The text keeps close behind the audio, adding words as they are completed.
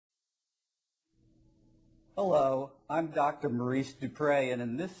Hello, I'm Dr. Maurice Dupre, and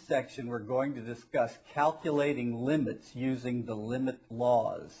in this section we're going to discuss calculating limits using the limit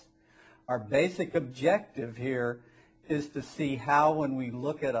laws. Our basic objective here is to see how, when we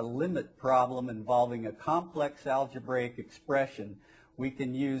look at a limit problem involving a complex algebraic expression, we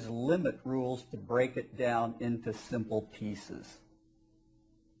can use limit rules to break it down into simple pieces.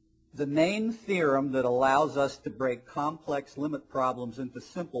 The main theorem that allows us to break complex limit problems into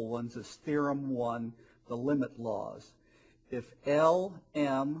simple ones is Theorem 1, the limit laws. If L,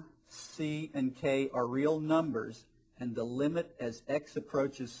 M, C, and K are real numbers, and the limit as x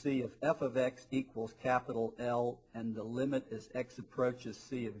approaches c of f of x equals capital L, and the limit as x approaches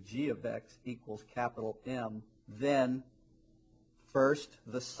c of g of x equals capital M, then first,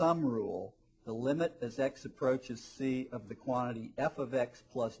 the sum rule. The limit as x approaches c of the quantity f of x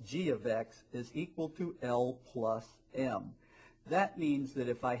plus g of x is equal to L plus M. That means that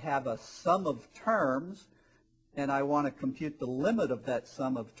if I have a sum of terms and I want to compute the limit of that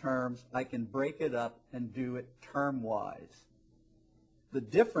sum of terms, I can break it up and do it term-wise. The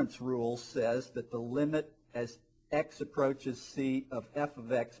difference rule says that the limit as x approaches c of f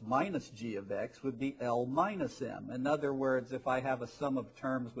of x minus g of x would be L minus M. In other words, if I have a sum of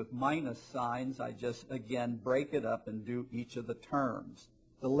terms with minus signs, I just, again, break it up and do each of the terms.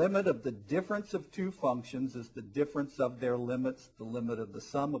 The limit of the difference of two functions is the difference of their limits. The limit of the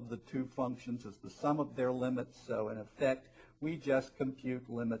sum of the two functions is the sum of their limits. So in effect, we just compute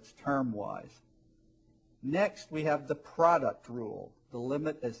limits term-wise. Next, we have the product rule. The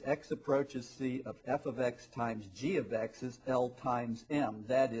limit as x approaches c of f of x times g of x is L times M.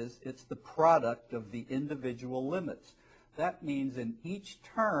 That is, it's the product of the individual limits. That means in each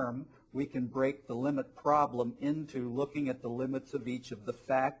term, we can break the limit problem into looking at the limits of each of the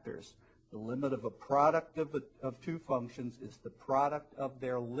factors. The limit of a product of two functions is the product of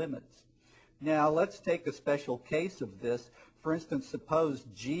their limits. Now, let's take a special case of this. For instance, suppose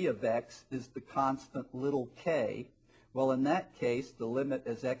g of x is the constant little k. Well, in that case, the limit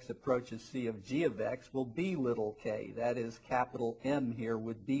as x approaches c of g of x will be little k. That is, capital M here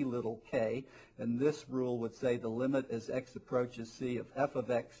would be little k. And this rule would say the limit as x approaches c of f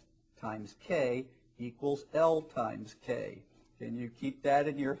of x times k equals L times k. Can you keep that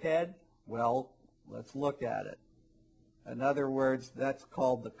in your head? Well, let's look at it. In other words, that's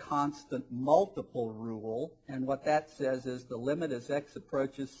called the constant multiple rule. And what that says is the limit as x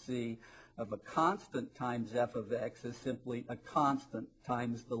approaches c of a constant times f of x is simply a constant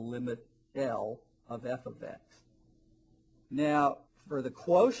times the limit L of f of x. Now, for the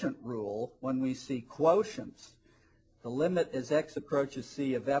quotient rule, when we see quotients, the limit as x approaches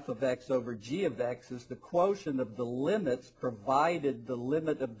c of f of x over g of x is the quotient of the limits provided the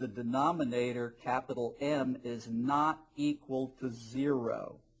limit of the denominator, capital M, is not equal to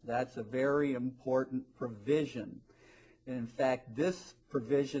 0. That's a very important provision. And in fact, this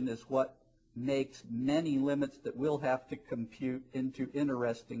provision is what makes many limits that we'll have to compute into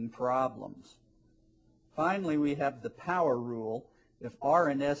interesting problems. Finally, we have the power rule. If r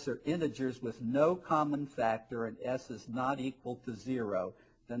and s are integers with no common factor and s is not equal to 0,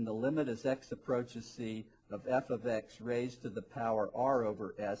 then the limit as x approaches c of f of x raised to the power r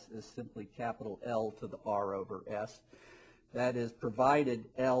over s is simply capital L to the r over s. That is, provided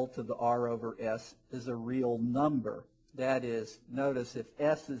L to the r over s is a real number. That is, notice if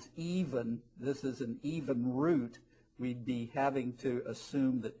s is even, this is an even root, we'd be having to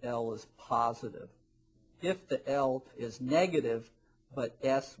assume that L is positive. If the L is negative, but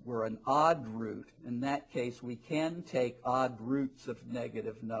s were an odd root, in that case we can take odd roots of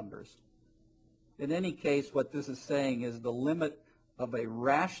negative numbers. In any case, what this is saying is the limit of a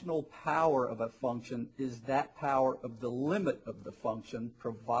rational power of a function is that power of the limit of the function,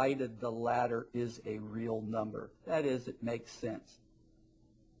 provided the latter is a real number. That is, it makes sense.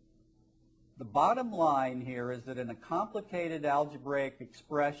 The bottom line here is that in a complicated algebraic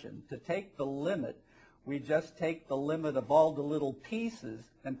expression, to take the limit, we just take the limit of all the little pieces,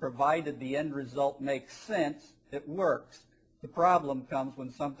 and provided the end result makes sense, it works. The problem comes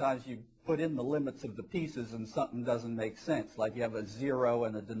when sometimes you put in the limits of the pieces and something doesn't make sense, like you have a 0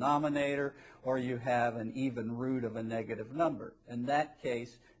 in a denominator, or you have an even root of a negative number. In that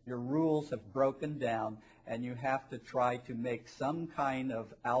case, your rules have broken down, and you have to try to make some kind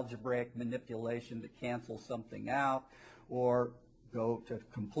of algebraic manipulation to cancel something out, or go to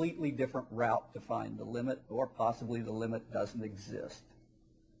a completely different route to find the limit, or possibly the limit doesn't exist.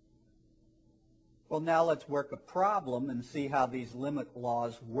 Well, now let's work a problem and see how these limit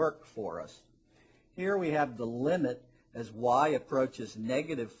laws work for us. Here we have the limit as y approaches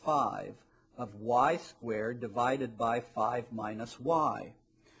negative 5 of y squared divided by 5 minus y.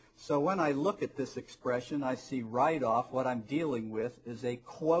 So when I look at this expression, I see right off what I'm dealing with is a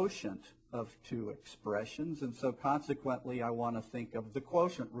quotient of two expressions, and so consequently I want to think of the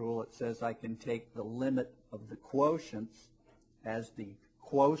quotient rule. It says I can take the limit of the quotients as the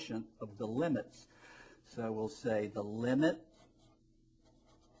quotient of the limits. So we'll say the limit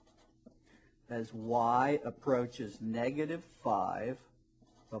as y approaches -5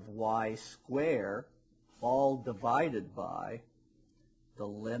 of y squared, all divided by the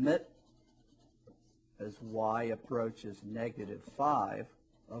limit as y approaches -5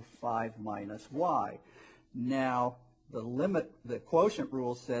 of 5 minus y. Now, the quotient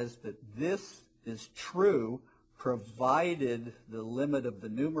rule says that this is true provided the limit of the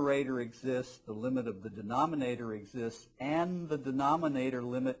numerator exists, the limit of the denominator exists, and the denominator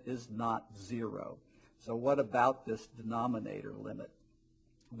limit is not 0. So what about this denominator limit?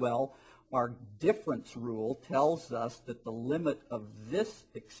 Well, our difference rule tells us that the limit of this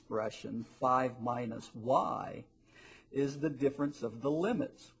expression, 5 minus y, is the difference of the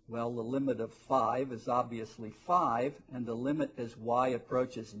limits. Well, the limit of 5 is obviously 5, and the limit as y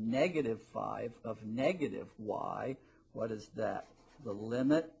approaches -5 of negative y, what is that? The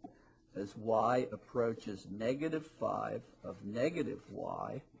limit as y approaches -5 of negative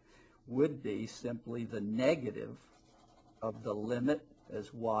y would be simply the negative of the limit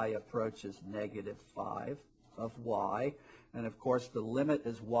as y approaches -5 of y. And of course, the limit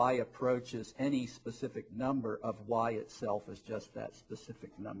as y approaches any specific number of y itself is just that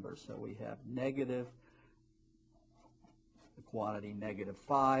specific number. So we have negative, the quantity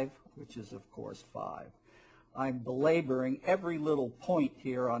 -5, which is of course 5. I'm belaboring every little point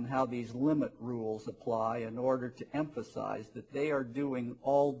here on how these limit rules apply in order to emphasize that they are doing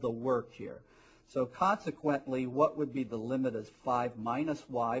all the work here. So consequently, what would be the limit as 5 minus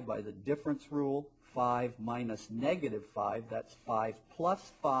y by the difference rule? 5 minus -5, that's 5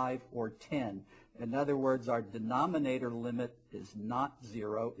 plus 5, or 10. In other words, our denominator limit is not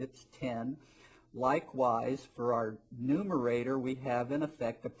 0, it's 10. Likewise, for our numerator, we have in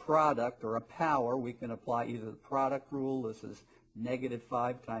effect a product or a power. We can apply either the product rule, this is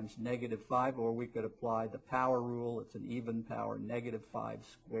 -5 times -5, or we could apply the power rule, it's an even power, -5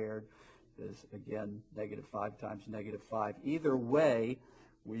 squared is again -5 times -5. Either way,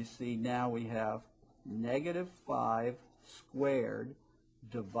 we see now we have -5 squared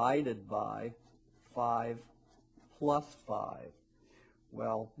divided by 5 plus 5.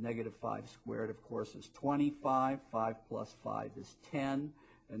 Well, -5 squared, of course, is 25. 5 plus 5 is 10.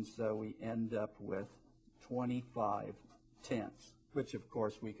 And so we end up with 25 tenths, which, of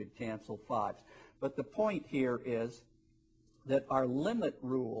course, we could cancel 5s. But the point here is that our limit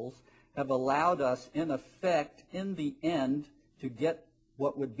rules have allowed us, in effect, in the end, to get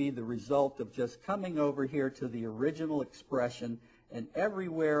what would be the result of just coming over here to the original expression, and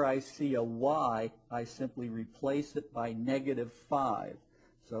everywhere I see a y, I simply replace it by -5.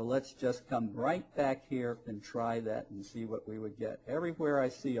 So let's just come right back here and try that and see what we would get. Everywhere I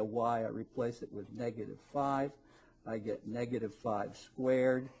see a y, I replace it with -5. I get -5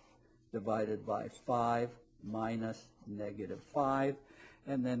 squared divided by 5 minus -5.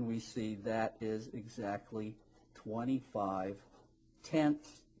 And then we see that is exactly 25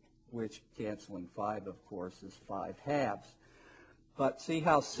 tenths, which canceling 5, of course, is 5 halves. But see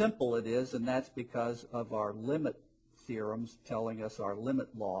how simple it is, and that's because of our limit theorems telling us our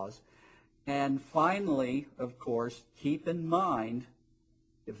limit laws. And finally, of course, keep in mind,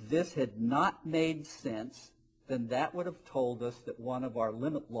 if this had not made sense, then that would have told us that one of our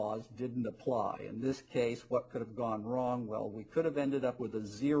limit laws didn't apply. In this case, what could have gone wrong? Well, we could have ended up with a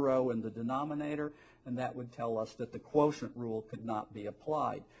 0 in the denominator, and that would tell us that the quotient rule could not be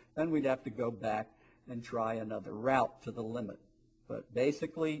applied. Then we'd have to go back and try another route to the limit. But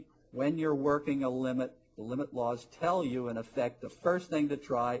basically, when you're working a limit, the limit laws tell you, in effect, the first thing to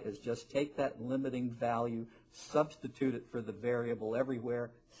try is just take that limiting value, substitute it for the variable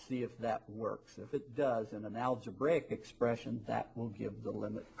everywhere, see if that works. If it does, in an algebraic expression, that will give the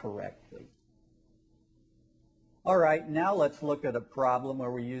limit correctly. All right, now let's look at a problem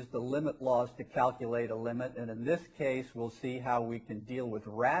where we use the limit laws to calculate a limit, and in this case, we'll see how we can deal with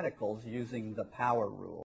radicals using the power rule.